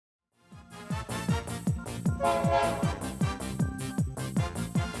All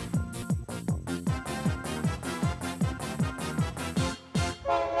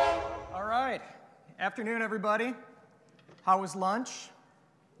right. Afternoon, everybody. How was lunch?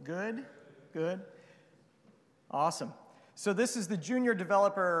 Good? Good. Awesome. So this is the junior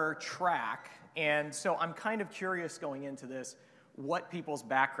developer track, and so I'm kind of curious going into this what people's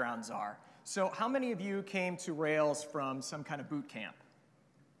backgrounds are. So how many of you came to Rails from some kind of boot camp?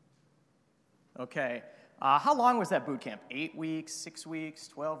 Okay. How long was that boot camp? 8 weeks, 6 weeks,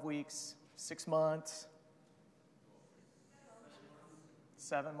 12 weeks, 6 months?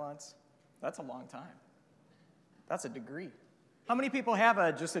 7 months? That's a long time. That's a degree. How many people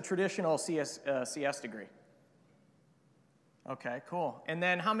have just a traditional CS degree? Okay, cool. And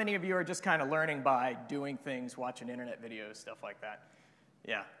then how many of you are just kind of learning by doing things, watching internet videos, stuff like that?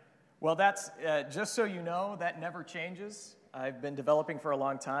 Yeah. Well, that's, just so you know, that never changes. I've been developing for a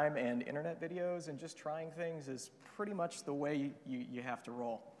long time, and internet videos and just trying things is pretty much the way you have to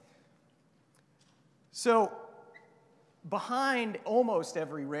roll. So behind almost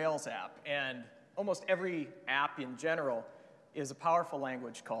every Rails app, and almost every app in general, is a powerful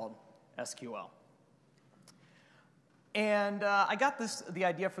language called SQL. And I got the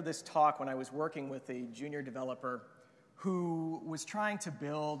idea for this talk when I was working with a junior developer who was trying to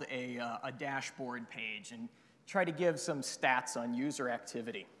build a dashboard page and try to give some stats on user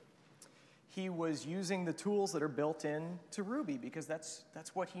activity. He was using the tools that are built into Ruby because that's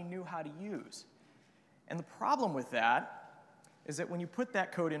what he knew how to use. And the problem with that is that when you put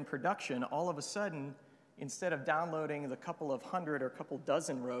that code in production, all of a sudden, instead of downloading the couple of hundred or couple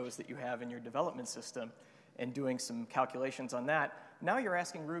dozen rows that you have in your development system and doing some calculations on that, now you're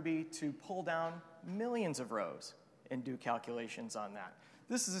asking Ruby to pull down millions of rows and do calculations on that.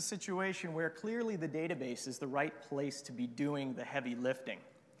 This is a situation where clearly the database is the right place to be doing the heavy lifting.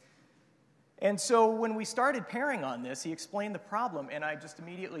 And so when we started pairing on this, he explained the problem, and I just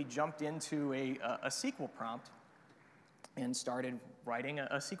immediately jumped into a SQL prompt and started writing a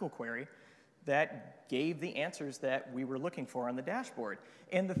SQL query that gave the answers that we were looking for on the dashboard.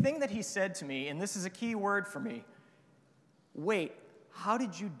 And the thing that he said to me, and this is a key word for me, wait, how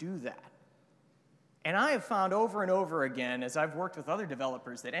did you do that? And I have found over and over again, as I've worked with other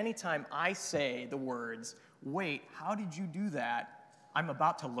developers, that anytime I say the words, wait, how did you do that, I'm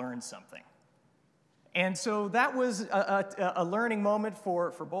about to learn something. And so that was a learning moment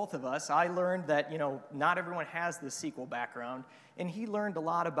for both of us. I learned that not everyone has the SQL background, and he learned a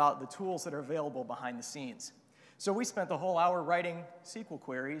lot about the tools that are available behind the scenes. So we spent the whole hour writing SQL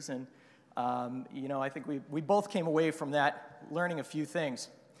queries, and I think we both came away from that learning a few things.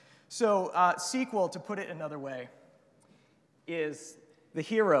 So SQL, to put it another way, is the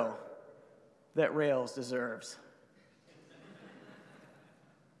hero that Rails deserves.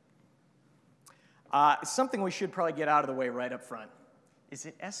 Something we should probably get out of the way right up front. Is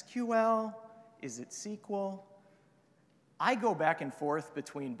it SQL? Is it SQL? I go back and forth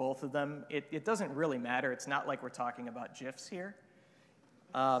between both of them. It doesn't really matter. It's not like we're talking about GIFs here.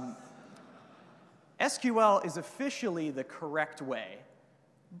 SQL is officially the correct way.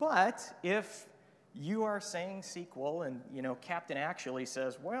 But if you are saying SQL and Captain actually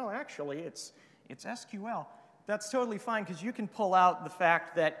says, well, actually, it's SQL, that's totally fine, because you can pull out the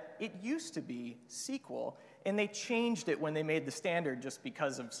fact that it used to be SQL, and they changed it when they made the standard just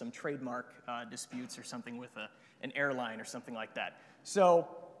because of some trademark disputes or something with an airline or something like that. So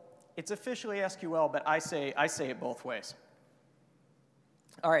it's officially SQL, but I say it both ways.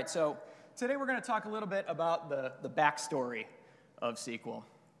 All right, so today we're going to talk a little bit about the backstory of SQL.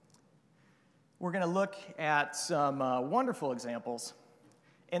 We're going to look at some wonderful examples,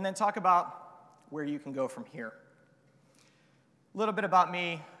 and then talk about where you can go from here. A little bit about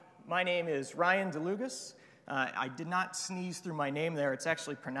me. My name is Ryan Dlugosz. I did not sneeze through my name there. It's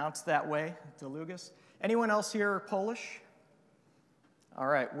actually pronounced that way, Dlugosz. Anyone else here Polish? All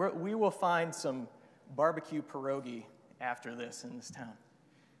right, we will find some barbecue pierogi after this in this town.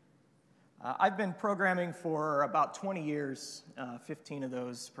 I've been programming for about 20 years, 15 of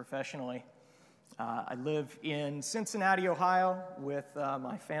those professionally. I live in Cincinnati, Ohio, with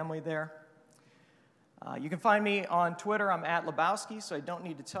my family there. You can find me on Twitter. I'm @Lebowski, so I don't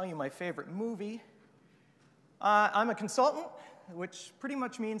need to tell you my favorite movie. I'm a consultant, which pretty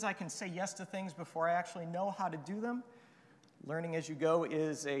much means I can say yes to things before I actually know how to do them. Learning as you go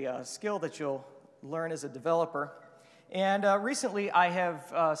is a skill that you'll learn as a developer. And recently, I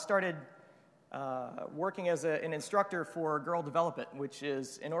have started working as an instructor for Girl Develop It, which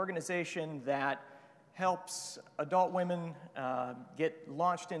is an organization that helps adult women get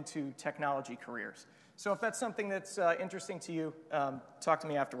launched into technology careers. So if that's something that's interesting to you, talk to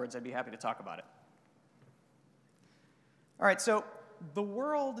me afterwards. I'd be happy to talk about it. All right, so the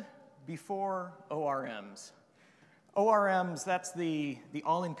world before ORMs. ORMs, that's the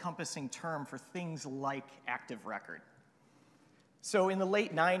all-encompassing term for things like ActiveRecord. So in the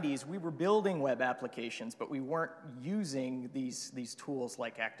late 90s, we were building web applications, but we weren't using these tools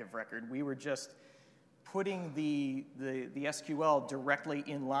like ActiveRecord. We were just putting the SQL directly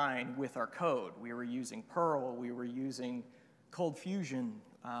in line with our code. We were using Perl, we were using Cold Fusion,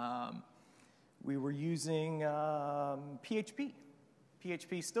 we were using PHP.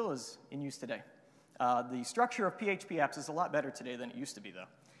 PHP still is in use today. The structure of PHP apps is a lot better today than it used to be, though.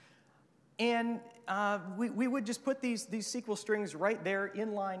 And we would just put these SQL strings right there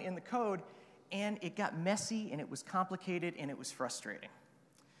in line in the code, and it got messy, and it was complicated, and it was frustrating.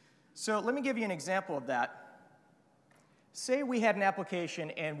 So let me give you an example of that. Say we had an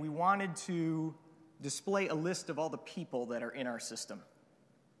application, and we wanted to display a list of all the people that are in our system.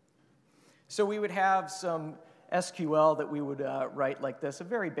 So we would have some SQL that we would write like this, a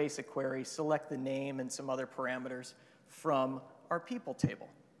very basic query, select the name and some other parameters from our people table.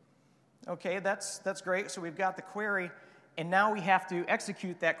 Okay, that's great. So we've got the query, and now we have to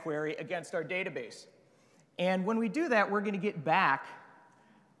execute that query against our database. And when we do that, we're going to get back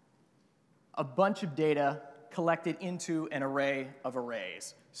a bunch of data collected into an array of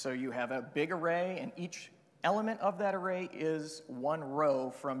arrays. So you have a big array, and each element of that array is one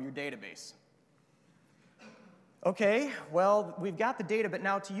row from your database. Okay, well, we've got the data, but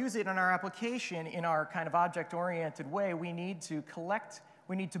now to use it in our application in our kind of object-oriented way, we need to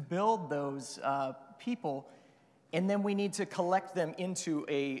build those people, and then we need to collect them into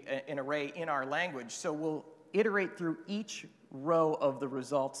an array in our language. So we'll iterate through each row of the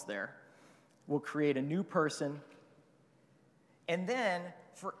results there. We'll create a new person, and then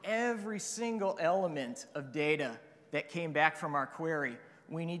for every single element of data that came back from our query,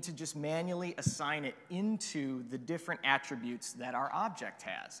 we need to just manually assign it into the different attributes that our object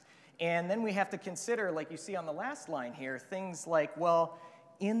has. And then we have to consider, like you see on the last line here, things like, well,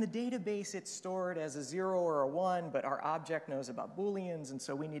 in the database it's stored as a 0 or a 1, but our object knows about Booleans, and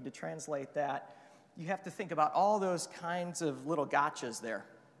so we need to translate that. You have to think about all those kinds of little gotchas there.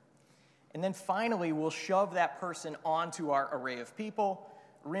 And then finally, we'll shove that person onto our array of people,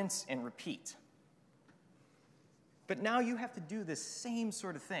 rinse and repeat. But now you have to do this same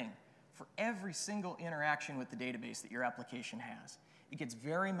sort of thing for every single interaction with the database that your application has. It gets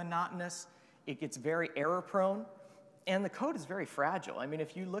very monotonous, it gets very error-prone, and the code is very fragile. I mean,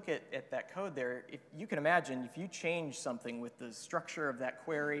 if you look at that code there, you can imagine if you change something with the structure of that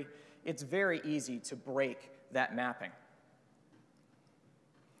query, it's very easy to break that mapping.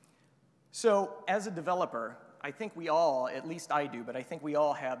 So as a developer, I think we all, at least I do, but I think we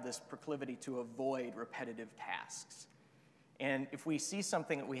all have this proclivity to avoid repetitive tasks. And if we see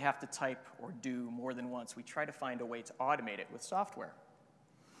something that we have to type or do more than once, we try to find a way to automate it with software.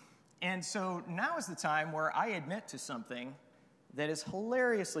 And so now is the time where I admit to something that is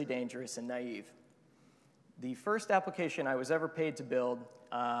hilariously dangerous and naive. The first application I was ever paid to build,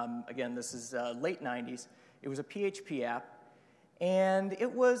 again, this is late 90s, it was a PHP app. And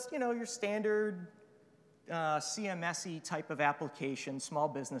it was, you know, your standard CMS-y type of application, small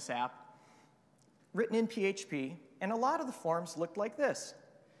business app, written in PHP, and a lot of the forms looked like this.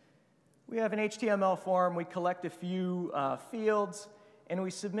 We have an HTML form, we collect a few fields, and we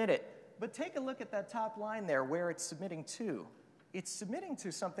submit it. But take a look at that top line there, where it's submitting to. It's submitting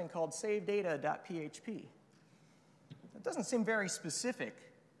to something called savedata.php. That doesn't seem very specific.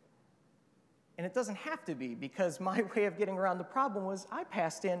 And it doesn't have to be, because my way of getting around the problem was I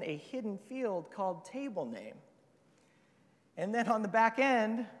passed in a hidden field called table name. And then on the back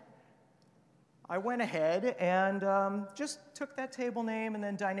end, I went ahead and just took that table name and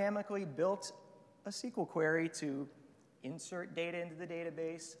then dynamically built a SQL query to insert data into the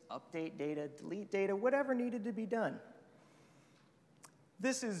database, update data, delete data, whatever needed to be done.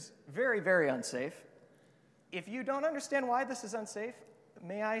 This is very, very unsafe. If you don't understand why this is unsafe,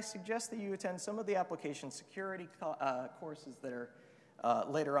 may I suggest that you attend some of the application security courses that are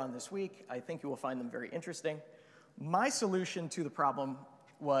later on this week. I think you will find them very interesting. My solution to the problem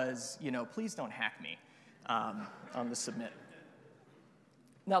was, you know, please don't hack me on the submit.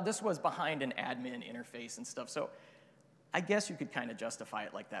 Now, this was behind an admin interface and stuff, so I guess you could kind of justify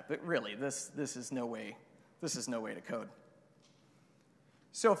it like that. But really, this is no way to code.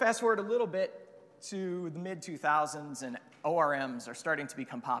 So fast forward a little bit to the mid-2000s, and ORMs are starting to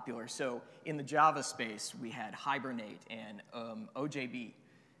become popular. So in the Java space, we had Hibernate and OJB.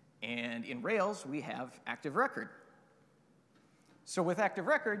 And in Rails, we have ActiveRecord. So with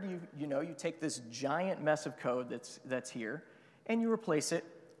ActiveRecord, you take this giant mess of code that's here, and you replace it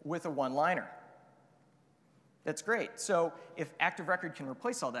with a one-liner. That's great. So if ActiveRecord can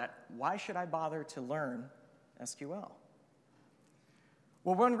replace all that, why should I bother to learn SQL?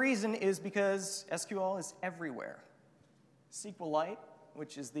 Well, one reason is because SQL is everywhere. SQLite,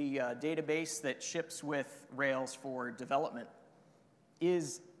 which is the database that ships with Rails for development,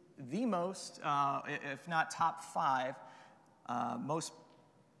 is the most, if not top 5, most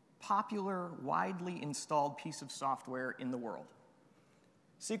popular, widely installed piece of software in the world.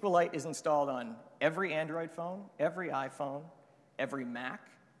 SQLite is installed on every Android phone, every iPhone, every Mac,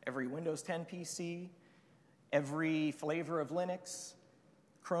 every Windows 10 PC, every flavor of Linux,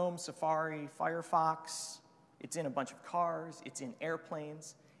 Chrome, Safari, Firefox. It's in a bunch of cars. It's in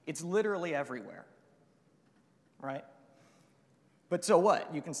airplanes. It's literally everywhere, right? But so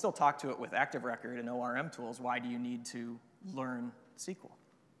what? You can still talk to it with ActiveRecord and ORM tools. Why do you need to learn SQL?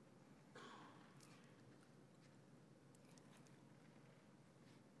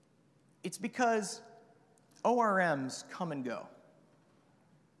 It's because ORMs come and go.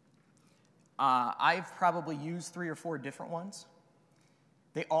 I've probably used 3 or 4 different ones.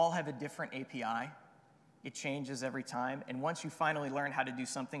 They all have a different API. It changes every time. And once you finally learn how to do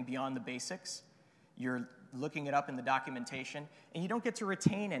something beyond the basics, you're looking it up in the documentation, and you don't get to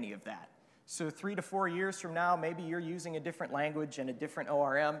retain any of that. So 3 to 4 years from now, maybe you're using a different language and a different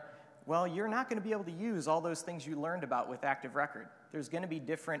ORM. Well, you're not going to be able to use all those things you learned about with ActiveRecord. There's going to be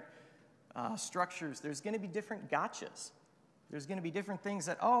different structures. There's going to be different gotchas. There's going to be different things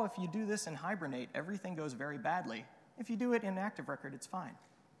that, oh, if you do this in Hibernate, everything goes very badly. If you do it in ActiveRecord, it's fine.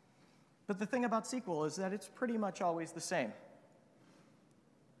 But the thing about SQL is that it's pretty much always the same.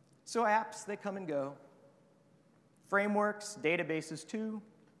 So apps, they come and go. Frameworks, databases too.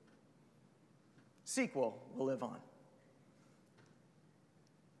 SQL will live on.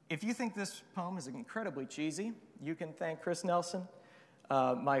 If you think this poem is incredibly cheesy, you can thank Chris Nelson,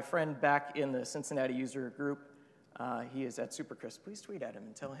 my friend back in the Cincinnati user group. He is at SuperChris. Please tweet at him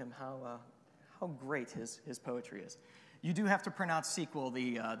and tell him how great his poetry is. You do have to pronounce SQL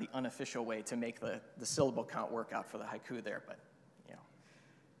the unofficial way to make the syllable count work out for the haiku there, but you know.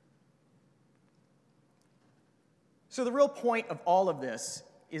 So the real point of all of this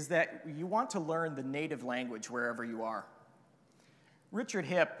is that you want to learn the native language wherever you are. Richard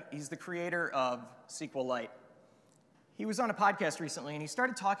Hipp, he's the creator of SQLite. He was on a podcast recently, and he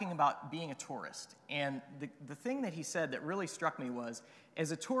started talking about being a tourist. And the thing that he said that really struck me was,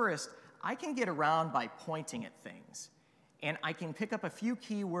 as a tourist, I can get around by pointing at things. And I can pick up a few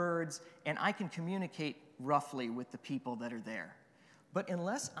keywords, and I can communicate roughly with the people that are there. But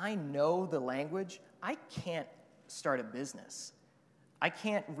unless I know the language, I can't start a business. I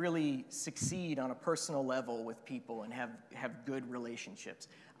can't really succeed on a personal level with people and have good relationships.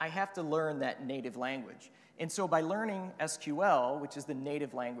 I have to learn that native language. And so by learning SQL, which is the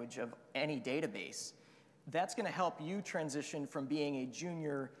native language of any database, that's going to help you transition from being a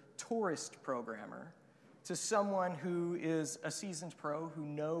junior tourist programmer to someone who is a seasoned pro who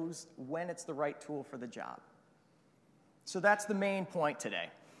knows when it's the right tool for the job. So that's the main point today.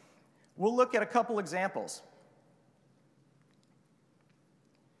 We'll look at a couple examples.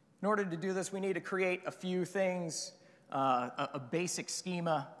 In order to do this, we need to create a few things, a basic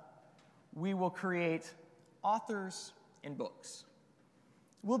schema. We will create authors and books.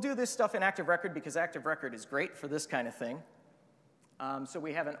 We'll do this stuff in ActiveRecord because ActiveRecord is great for this kind of thing. So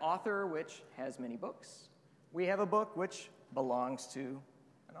we have an author which has many books. We have a book which belongs to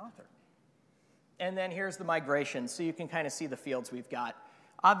an author. And then here's the migration, so you can kind of see the fields we've got.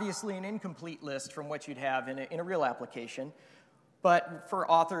 Obviously an incomplete list from what you'd have in a real application. But for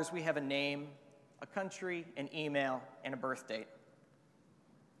authors, we have a name, a country, an email, and a birth date.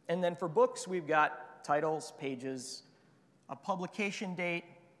 And then for books, we've got titles, pages, a publication date,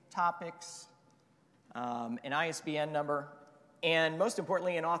 topics, an ISBN number, and most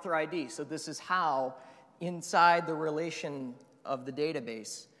importantly, an author ID. So this is how, inside the relation of the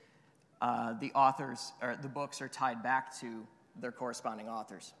database, the authors, or the books are tied back to their corresponding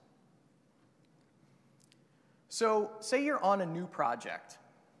authors. So say you're on a new project,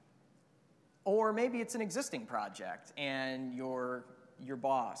 or maybe it's an existing project, and your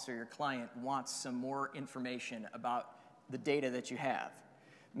boss or your client wants some more information about the data that you have.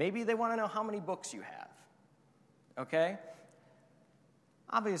 Maybe they want to know how many books you have, okay?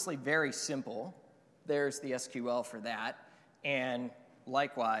 Obviously very simple. There's the SQL for that, and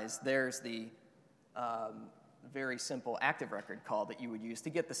likewise, there's the very simple ActiveRecord call that you would use to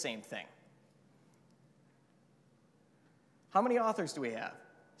get the same thing. How many authors do we have?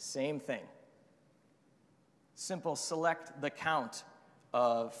 Same thing. Simple select the count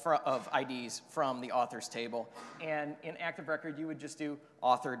of IDs from the authors table. And in ActiveRecord, you would just do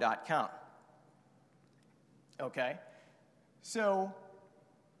author.count. Okay? So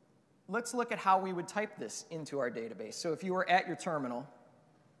let's look at how we would type this into our database. So if you were at your terminal,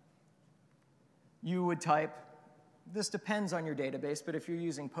 you would type, this depends on your database, but if you're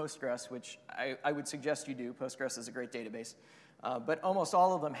using Postgres, which I would suggest you do, Postgres is a great database, but almost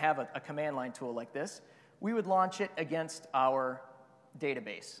all of them have a command line tool like this, we would launch it against our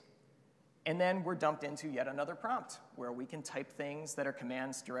database. And then we're dumped into yet another prompt where we can type things that are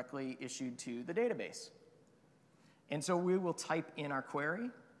commands directly issued to the database. And so we will type in our query,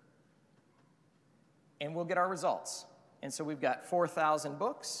 and we'll get our results. And so we've got 4,000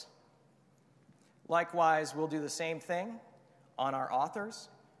 books. Likewise, we'll do the same thing on our authors.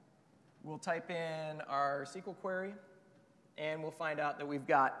 We'll type in our SQL query, and we'll find out that we've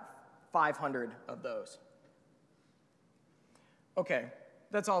got 500 of those. Okay,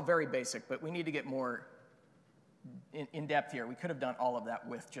 that's all very basic, but we need to get more in depth here. We could have done all of that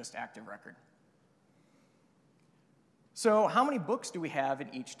with just ActiveRecord. So how many books do we have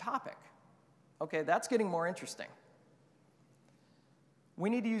in each topic? Okay, that's getting more interesting. We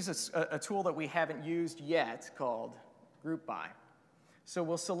need to use a tool that we haven't used yet called group by. So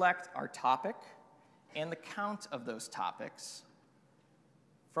we'll select our topic and the count of those topics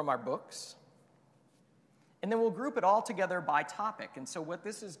from our books. And then we'll group it all together by topic. And so what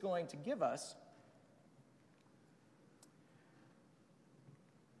this is going to give us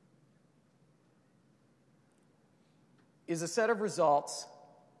is a set of results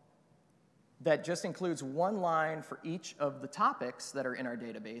that just includes one line for each of the topics that are in our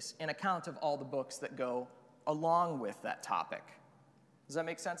database and a count of all the books that go along with that topic. Does that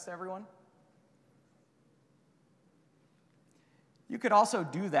make sense to everyone? You could also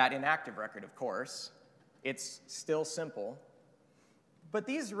do that in ActiveRecord, of course. It's still simple. But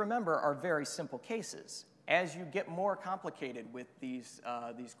these, remember, are very simple cases. As you get more complicated with these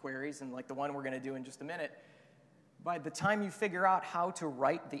queries, and like the one we're going to do in just a minute, by the time you figure out how to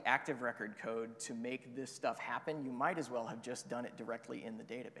write the ActiveRecord code to make this stuff happen, you might as well have just done it directly in the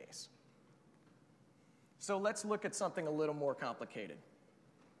database. So let's look at something a little more complicated.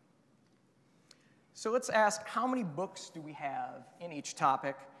 So let's ask, how many books do we have in each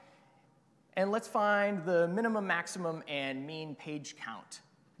topic? And let's find the minimum, maximum, and mean page count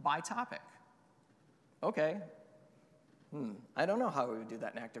by topic. Okay. I don't know how we would do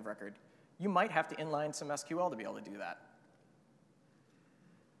that in ActiveRecord. You might have to inline some SQL to be able to do that.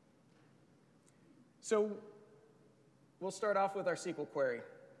 So we'll start off with our SQL query.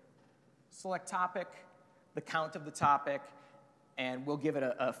 Select topic, the count of the topic, and we'll give it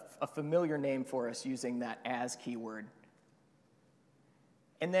a familiar name for us using that as keyword.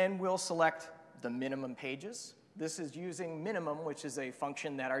 And then we'll select the minimum pages. This is using minimum, which is a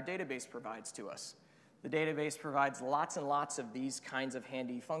function that our database provides to us. The database provides lots and lots of these kinds of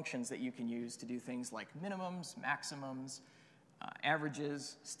handy functions that you can use to do things like minimums, maximums,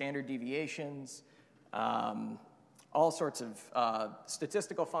 averages, standard deviations, all sorts of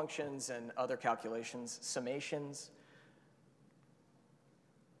statistical functions and other calculations, summations.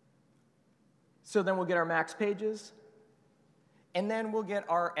 So then we'll get our max pages. And then we'll get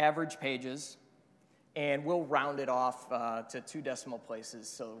our average pages, and we'll round it off to 2 decimal places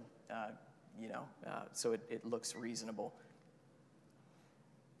so, so it looks reasonable.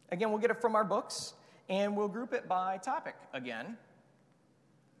 Again, we'll get it from our books, and we'll group it by topic again.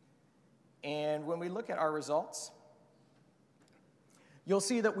 And when we look at our results, you'll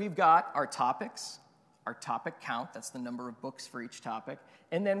see that we've got our topics, our topic count, that's the number of books for each topic,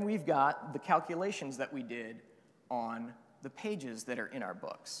 and then we've got the calculations that we did on the pages that are in our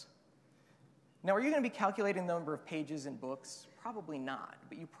books. Now, are you going to be calculating the number of pages in books? Probably not,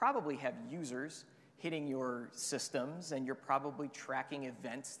 but you probably have users hitting your systems, and you're probably tracking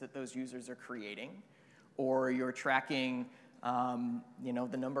events that those users are creating, or you're tracking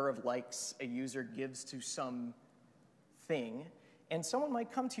the number of likes a user gives to some thing. And someone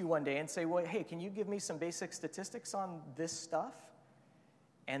might come to you one day and say, well, hey, can you give me some basic statistics on this stuff?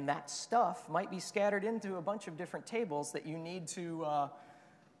 And that stuff might be scattered into a bunch of different tables that you need to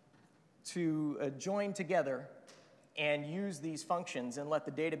join together and use these functions and let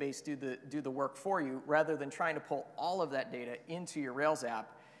the database do the work for you, rather than trying to pull all of that data into your Rails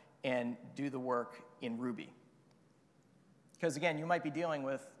app and do the work in Ruby. Because again, you might be dealing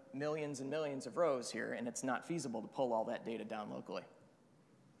with millions and millions of rows here, and it's not feasible to pull all that data down locally.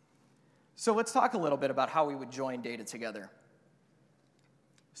 So let's talk a little bit about how we would join data together.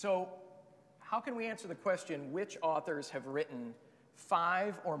 So how can we answer the question, which authors have written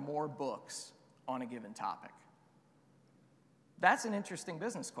 5 or more books on a given topic? That's an interesting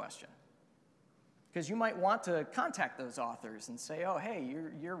business question, because you might want to contact those authors and say, oh, hey,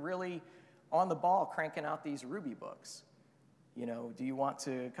 you're really on the ball cranking out these Ruby books. You know, do you want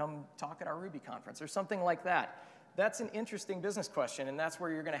to come talk at our Ruby conference or something like that? That's an interesting business question, and that's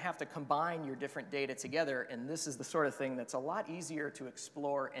where you're going to have to combine your different data together, and this is the sort of thing that's a lot easier to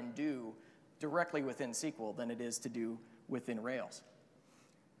explore and do directly within SQL than it is to do within Rails.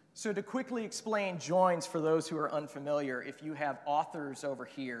 So to quickly explain joins for those who are unfamiliar, if you have authors over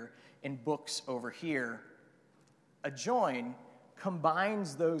here and books over here, a join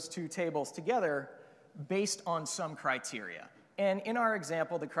combines those two tables together based on some criteria. And in our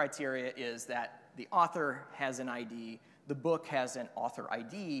example, the criteria is that the author has an ID, the book has an author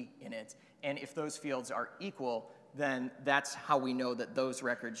ID in it, and if those fields are equal, then that's how we know that those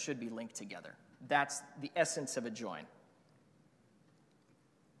records should be linked together. That's the essence of a join.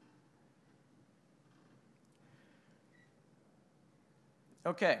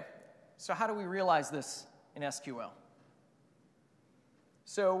 Okay, so how do we realize this in SQL?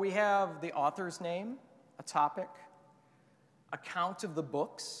 So we have the author's name, a topic, a count of the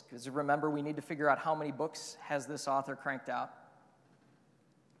books, because remember we need to figure out how many books has this author cranked out.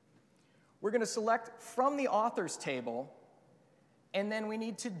 We're going to select from the authors table, and then we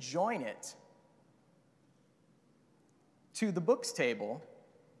need to join it to the books table,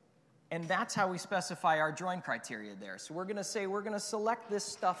 and that's how we specify our join criteria there. So we're going to say we're going to select this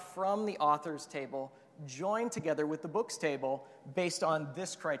stuff from the authors table, join together with the books table based on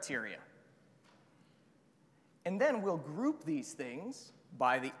this criteria. And then we'll group these things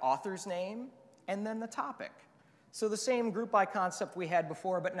by the author's name and then the topic. So the same group by concept we had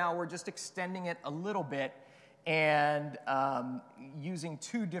before, but now we're just extending it a little bit and using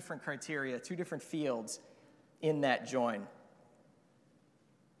two different criteria, two different fields in that join.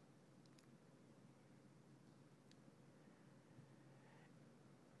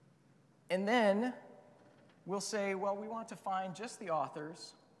 And then we'll say, well, we want to find just the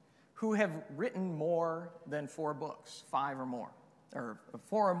authors who have written more than 4 books, 5 or more, or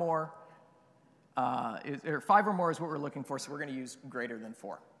 4 or more, or 5 or more is what we're looking for, so we're going to use greater than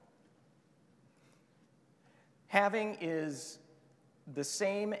 4. Having is the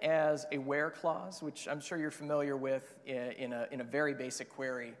same as a where clause, which I'm sure you're familiar with in a very basic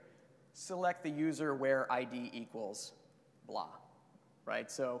query. Select the user where ID equals blah,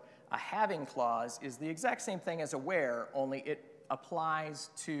 right? So a having clause is the exact same thing as a where, only it applies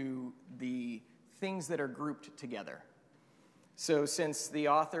to the things that are grouped together. So since the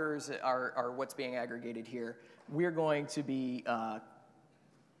authors are what's being aggregated here, we're going to be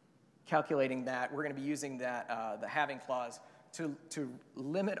calculating that. We're going to be using that, the having clause to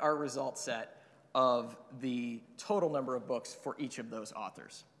limit our result set of the total number of books for each of those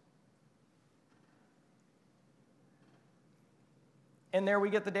authors. And there we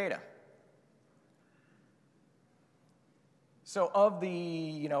get the data. So of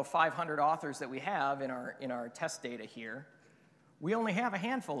the 500 authors that we have in our test data here, we only have a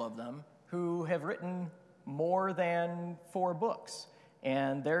handful of them who have written more than 4 books.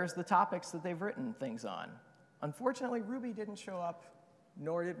 And there's the topics that they've written things on. Unfortunately, Ruby didn't show up,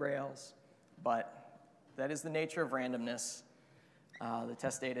 nor did Rails, but that is the nature of randomness. The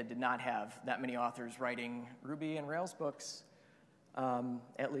test data did not have that many authors writing Ruby and Rails books,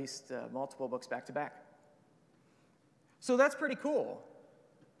 at least multiple books back to back. So that's pretty cool.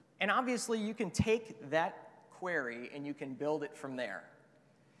 And obviously, you can take that query and you can build it from there.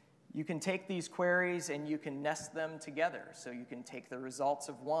 You can take these queries and you can nest them together. So you can take the results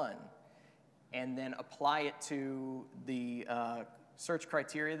of one and then apply it to the search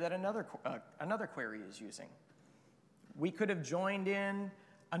criteria that another query is using. We could have joined in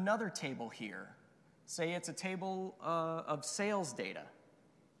another table here. Say it's a table of sales data.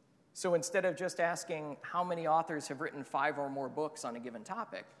 So instead of just asking how many authors have written 5 or more books on a given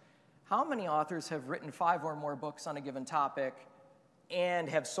topic, how many authors have written 5 or more books on a given topic and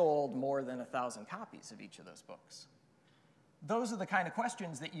have sold more than 1,000 copies of each of those books? Those are the kind of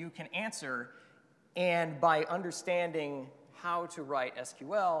questions that you can answer, and by understanding how to write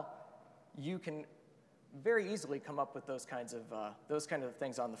SQL, you can very easily come up with those kinds of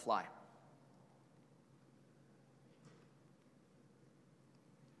things on the fly.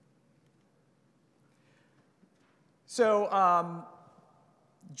 So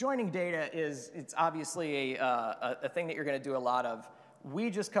joining data it's obviously a thing that you're going to do a lot of. We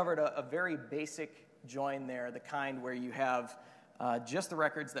just covered a very basic join there, the kind where you have just the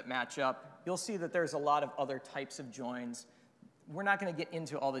records that match up. You'll see that there's a lot of other types of joins. We're not going to get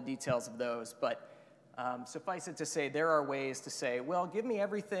into all the details of those, but suffice it to say there are ways to say, well, give me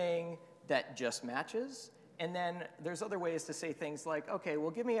everything that just matches. And then there's other ways to say things like, okay,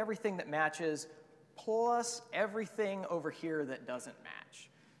 well, give me everything that matches plus everything over here that doesn't match.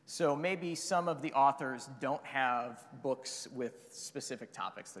 So maybe some of the authors don't have books with specific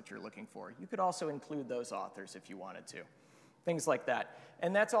topics that you're looking for. You could also include those authors if you wanted to. Things like that.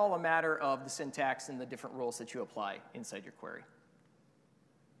 And that's all a matter of the syntax and the different rules that you apply inside your query.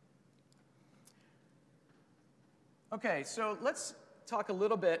 Okay, so let's talk a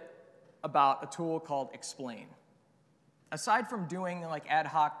little bit about a tool called explain. Aside from doing like ad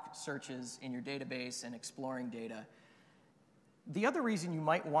hoc searches in your database and exploring data, the other reason you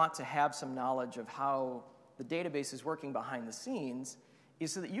might want to have some knowledge of how the database is working behind the scenes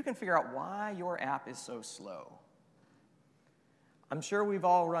is so that you can figure out why your app is so slow. I'm sure we've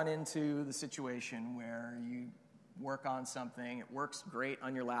all run into the situation where you work on something, it works great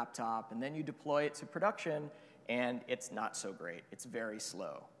on your laptop, and then you deploy it to production, and it's not so great. It's very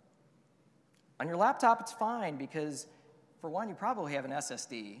slow. On your laptop, it's fine because, for one, you probably have an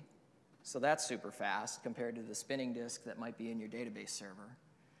SSD, so that's super fast compared to the spinning disk that might be in your database server.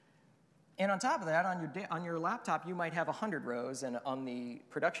 And on top of that, on your laptop, you might have 100 rows, and on the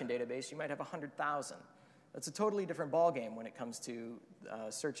production database, you might have 100,000. That's a totally different ballgame when it comes to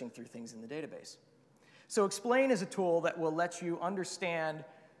searching through things in the database. So explain is a tool that will let you understand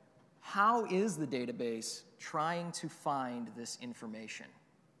how is the database trying to find this information.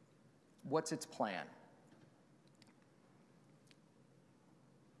 What's its plan?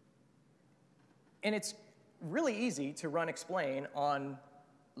 And it's really easy to run explain on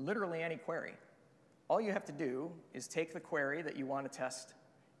literally any query. All you have to do is take the query that you want to test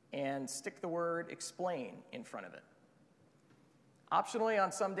and stick the word explain in front of it. Optionally,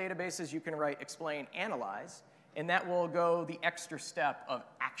 on some databases, you can write explain analyze, and that will go the extra step of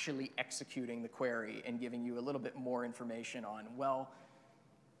actually executing the query and giving you a little bit more information on, well,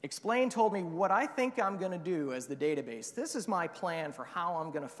 explain told me what I think I'm going to do as the database. This is my plan for how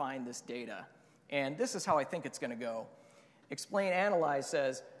I'm going to find this data, and this is how I think it's going to go. Explain analyze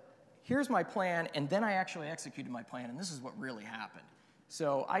says, here's my plan, and then I actually executed my plan, and this is what really happened.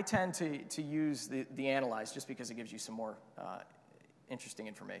 So I tend to use the analyze just because it gives you some more interesting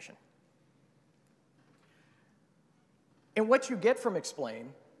information. And what you get from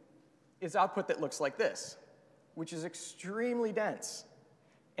explain is output that looks like this, which is extremely dense.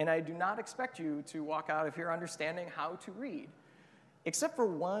 And I do not expect you to walk out of here understanding how to read, except for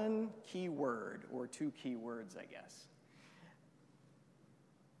one key word, or two key words, I guess.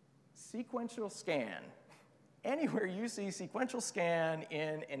 Sequential scan. Anywhere you see sequential scan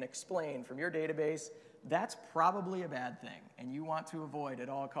in an explain from your database, that's probably a bad thing, and you want to avoid at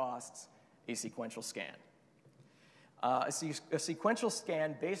all costs a sequential scan. A sequential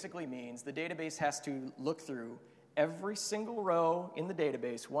scan basically means the database has to look through every single row in the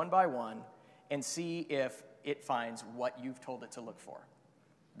database one by one and see if it finds what you've told it to look for.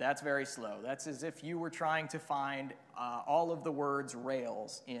 That's very slow. That's as if you were trying to find all of the words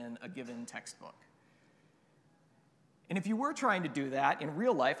Rails in a given textbook. And if you were trying to do that in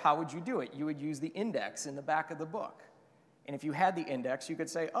real life, how would you do it? You would use the index in the back of the book. And if you had the index, you could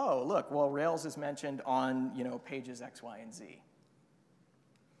say, oh, look, well, Rails is mentioned on pages X, Y, and Z.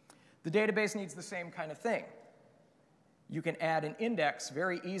 The database needs the same kind of thing. You can add an index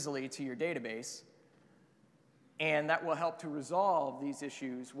very easily to your database, and that will help to resolve these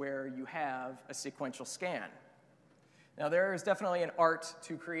issues where you have a sequential scan. Now, there is definitely an art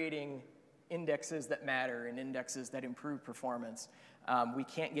to creating indexes that matter and indexes that improve performance. We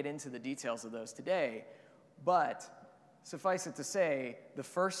can't get into the details of those today, but suffice it to say, the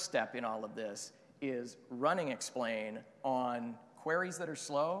first step in all of this is running explain on queries that are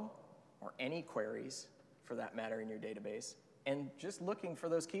slow, or any queries, for that matter, in your database, and just looking for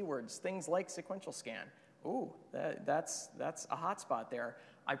those keywords, things like sequential scan. Ooh, that's a hot spot there.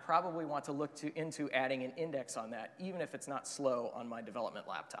 I probably want to look into adding an index on that, even if it's not slow on my development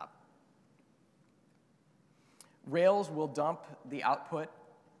laptop. Rails will dump the output.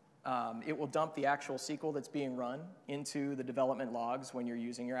 It will dump the actual SQL that's being run into the development logs when you're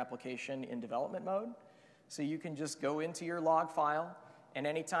using your application in development mode. So you can just go into your log file, and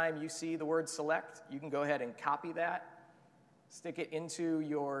anytime you see the word select, you can go ahead and copy that, stick it into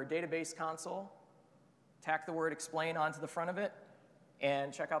your database console, tack the word explain onto the front of it,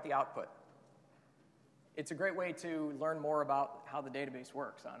 and check out the output. It's a great way to learn more about how the database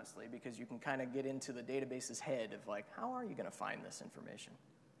works, honestly, because you can kind of get into the database's head of like, how are you going to find this information?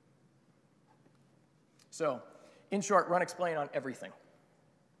 So, in short, run explain on everything.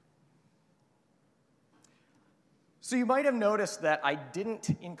 So you might have noticed that I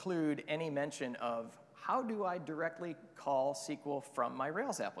didn't include any mention of how do I directly call SQL from my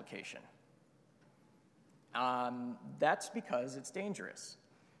Rails application. That's because it's dangerous.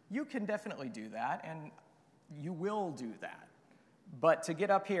 You can definitely do that, and you will do that. But to get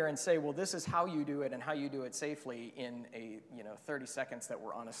up here and say, well, this is how you do it and how you do it safely in a 30 seconds that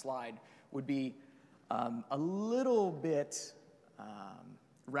we're on a slide would be a little bit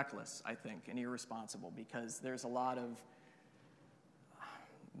reckless, I think, and irresponsible, because there's a lot of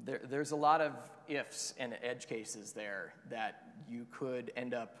there's a lot of ifs and edge cases there that you could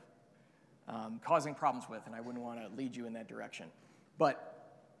end up causing problems with, and I wouldn't want to lead you in that direction.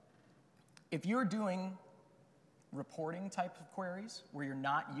 But if you're doing reporting type of queries where you're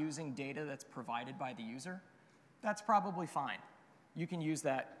not using data that's provided by the user, that's probably fine. You can use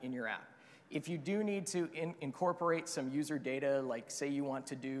that in your app. If you do need to incorporate some user data, like say you want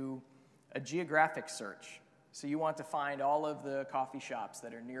to do a geographic search, so you want to find all of the coffee shops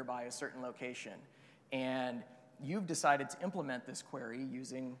that are nearby a certain location, and you've decided to implement this query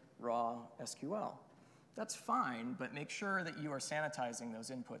using raw SQL, that's fine, but make sure that you are sanitizing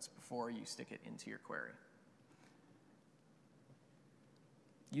those inputs before you stick it into your query.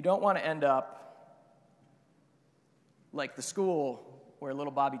 You don't want to end up like the school where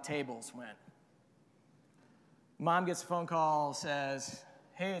little Bobby Tables went. Mom gets a phone call, says,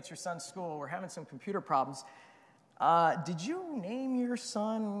 hey, it's your son's school. We're having some computer problems. Did you name your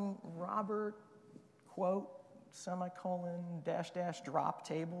son Robert, quote, semicolon, dash, dash, drop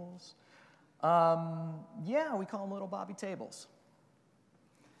tables? Yeah, we call him little Bobby Tables.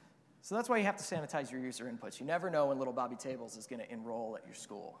 So that's why you have to sanitize your user inputs. You never know when little Bobby Tables is going to enroll at your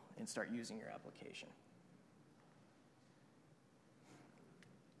school and start using your application.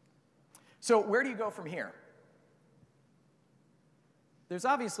 So where do you go from here? There's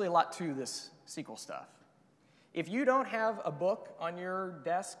obviously a lot to this SQL stuff. If you don't have a book on your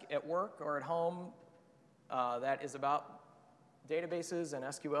desk at work or at home that is about databases and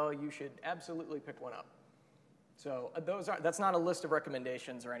SQL, you should absolutely pick one up. So that's not a list of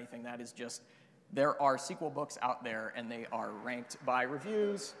recommendations or anything. That is just, there are SQL books out there, and they are ranked by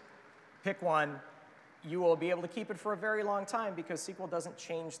reviews. Pick one. You will be able to keep it for a very long time because SQL doesn't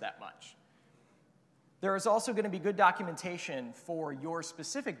change that much. There is also going to be good documentation for your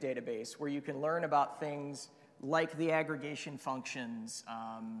specific database where you can learn about things like the aggregation functions,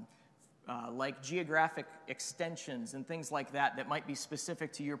 like geographic extensions and things like that that might be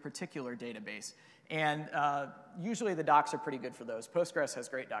specific to your particular database. And usually the docs are pretty good for those. Postgres has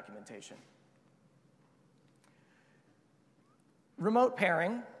great documentation. Remote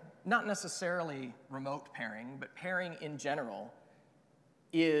pairing, not necessarily remote pairing, but pairing in general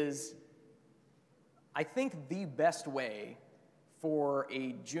is, I think, the best way for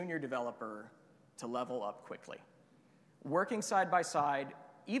a junior developer to level up quickly. Working side by side,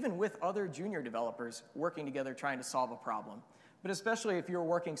 even with other junior developers working together trying to solve a problem, but especially if you're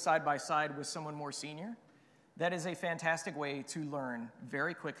working side by side with someone more senior, that is a fantastic way to learn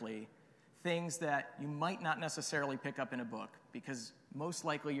very quickly things that you might not necessarily pick up in a book, because most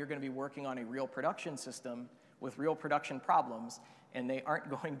likely you're going to be working on a real production system with real production problems, and they aren't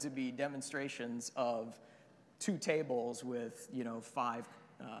going to be demonstrations of 2 tables with 5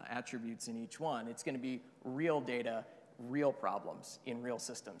 attributes in each one. It's going to be real data, real problems in real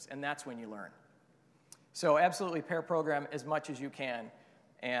systems, and that's when you learn. So absolutely pair program as much as you can,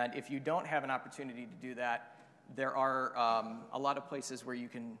 and if you don't have an opportunity to do that, there are a lot of places where you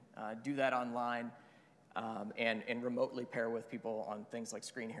can do that online and remotely pair with people on things like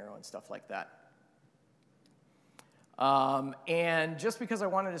Screen Hero and stuff like that. And just because I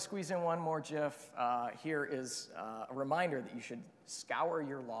wanted to squeeze in one more GIF, here is a reminder that you should scour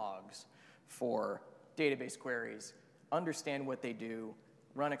your logs for database queries, understand what they do,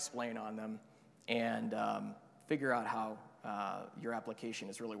 run explain on them, and figure out how your application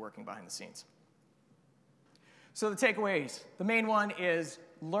is really working behind the scenes. So the takeaways, the main one is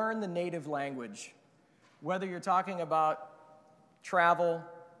learn the native language. Whether you're talking about travel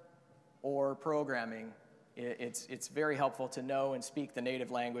or programming, it's very helpful to know and speak the native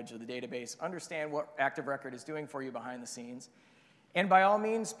language of the database, understand what ActiveRecord is doing for you behind the scenes, and by all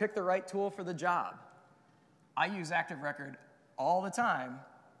means, pick the right tool for the job. I use ActiveRecord all the time.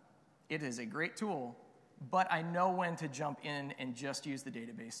 It is a great tool, but I know when to jump in and just use the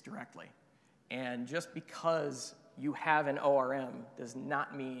database directly. And just because you have an ORM does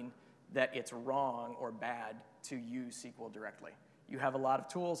not mean that it's wrong or bad to use SQL directly. You have a lot of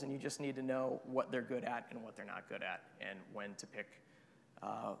tools, and you just need to know what they're good at and what they're not good at, and when to pick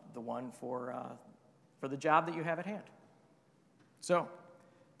the one for the job that you have at hand. So,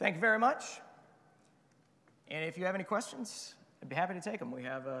 thank you very much. And if you have any questions, I'd be happy to take them. We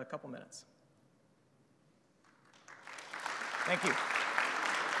have a couple minutes. Thank you.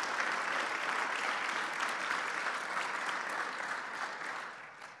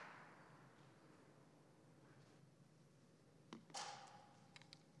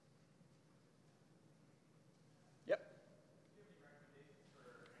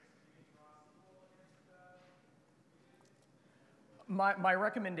 My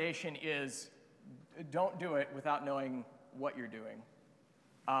recommendation is don't do it without knowing what you're doing.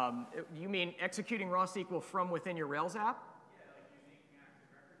 You mean executing raw SQL from within your Rails app? Yeah, like using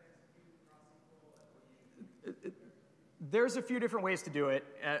ActiveRecord to execute raw SQL. There's a few different ways to do it.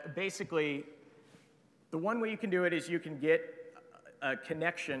 Basically, the one way you can do it is you can get a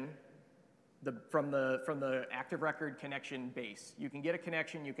connection from the ActiveRecord connection base. You can get a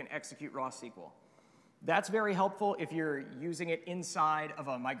connection, you can execute raw SQL. That's very helpful if you're using it inside of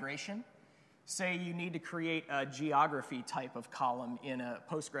a migration. Say you need to create a geography type of column in a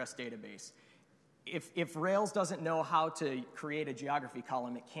Postgres database. If Rails doesn't know how to create a geography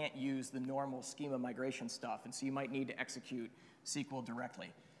column, it can't use the normal schema migration stuff, and so you might need to execute SQL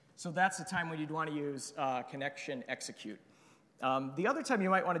directly. So that's the time when you'd want to use connection execute. The other time you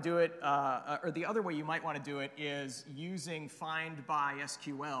might want to do it, or the other way you might want to do it, is using find by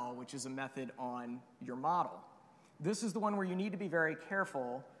SQL, which is a method on your model. This is the one where you need to be very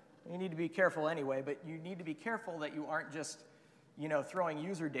careful. You need to be careful anyway, but you need to be careful that you aren't just throwing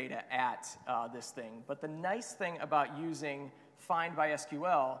user data at this thing. But the nice thing about using find by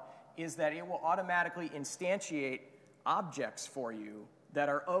SQL is that it will automatically instantiate objects for you that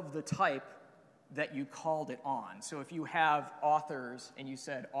are of the type that you called it on. So if you have authors and you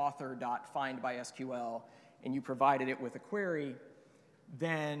said author.findBySQL and you provided it with a query,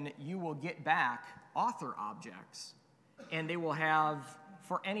 then you will get back author objects, and they will have,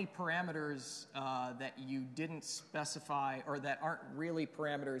 for any parameters that you didn't specify or that aren't really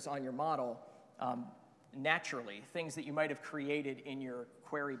parameters on your model, naturally, things that you might have created in your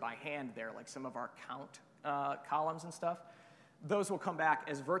query by hand there, like some of our count columns and stuff, those will come back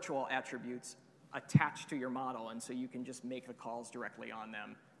as virtual attributes attached to your model, and so you can just make the calls directly on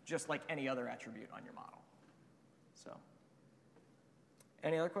them, just like any other attribute on your model. So,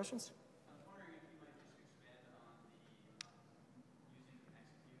 any other questions? I was wondering if you might just expand on the using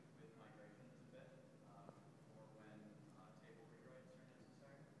execute with migrations a bit, or when table rewrites are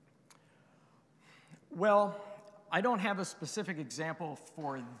necessary. Well, I don't have a specific example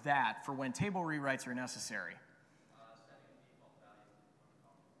for that, for when table rewrites are necessary.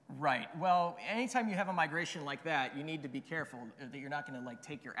 Right. Well, anytime you have a migration like that, you need to be careful that you're not going to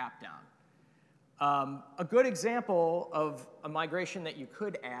take your app down. A good example of a migration that you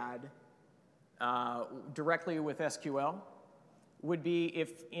could add directly with SQL would be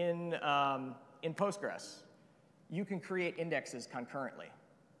if in Postgres you can create indexes concurrently,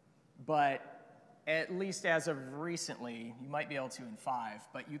 but at least as of recently, you might be able to in 5,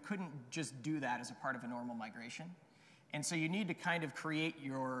 but you couldn't just do that as a part of a normal migration. And so you need to kind of create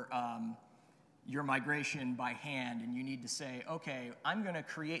your migration by hand, and you need to say, okay, I'm going to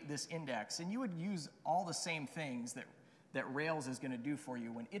create this index. And you would use all the same things that Rails is going to do for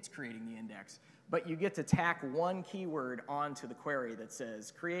you when it's creating the index. But you get to tack one keyword onto the query that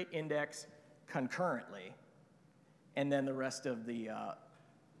says create index concurrently, and then the rest of the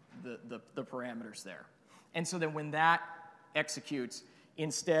parameters there. And so then when that executes,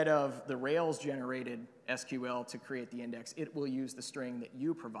 instead of the Rails-generated SQL to create the index, it will use the string that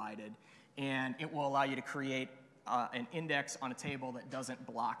you provided, and it will allow you to create an index on a table that doesn't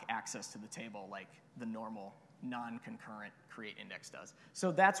block access to the table like the normal non-concurrent create index does.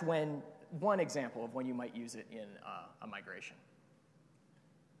 So that's one example of when you might use it in a migration.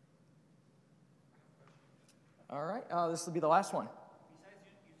 All right, this will be the last one. Besides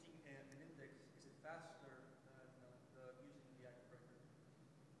using an index, is it faster than using the ActiveRecord?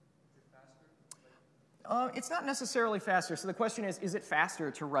 Is it faster? It's not necessarily faster. So the question is it faster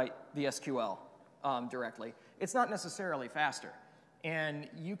to write the SQL directly? It's not necessarily faster. And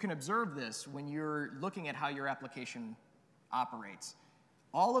you can observe this when you're looking at how your application operates.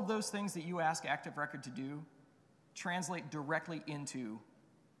 All of those things that you ask ActiveRecord to do translate directly into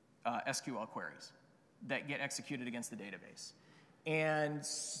SQL queries that get executed against the database. And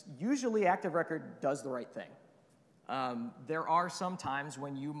usually ActiveRecord does the right thing. There are some times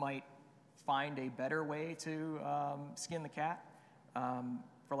when you might find a better way to skin the cat,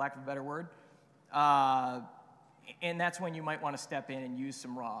 for lack of a better word. And that's when you might want to step in and use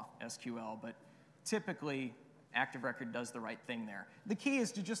some raw SQL. But typically, ActiveRecord does the right thing there. The key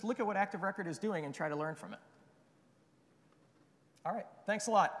is to just look at what ActiveRecord is doing and try to learn from it. All right, thanks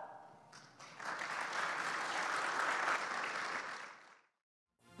a lot.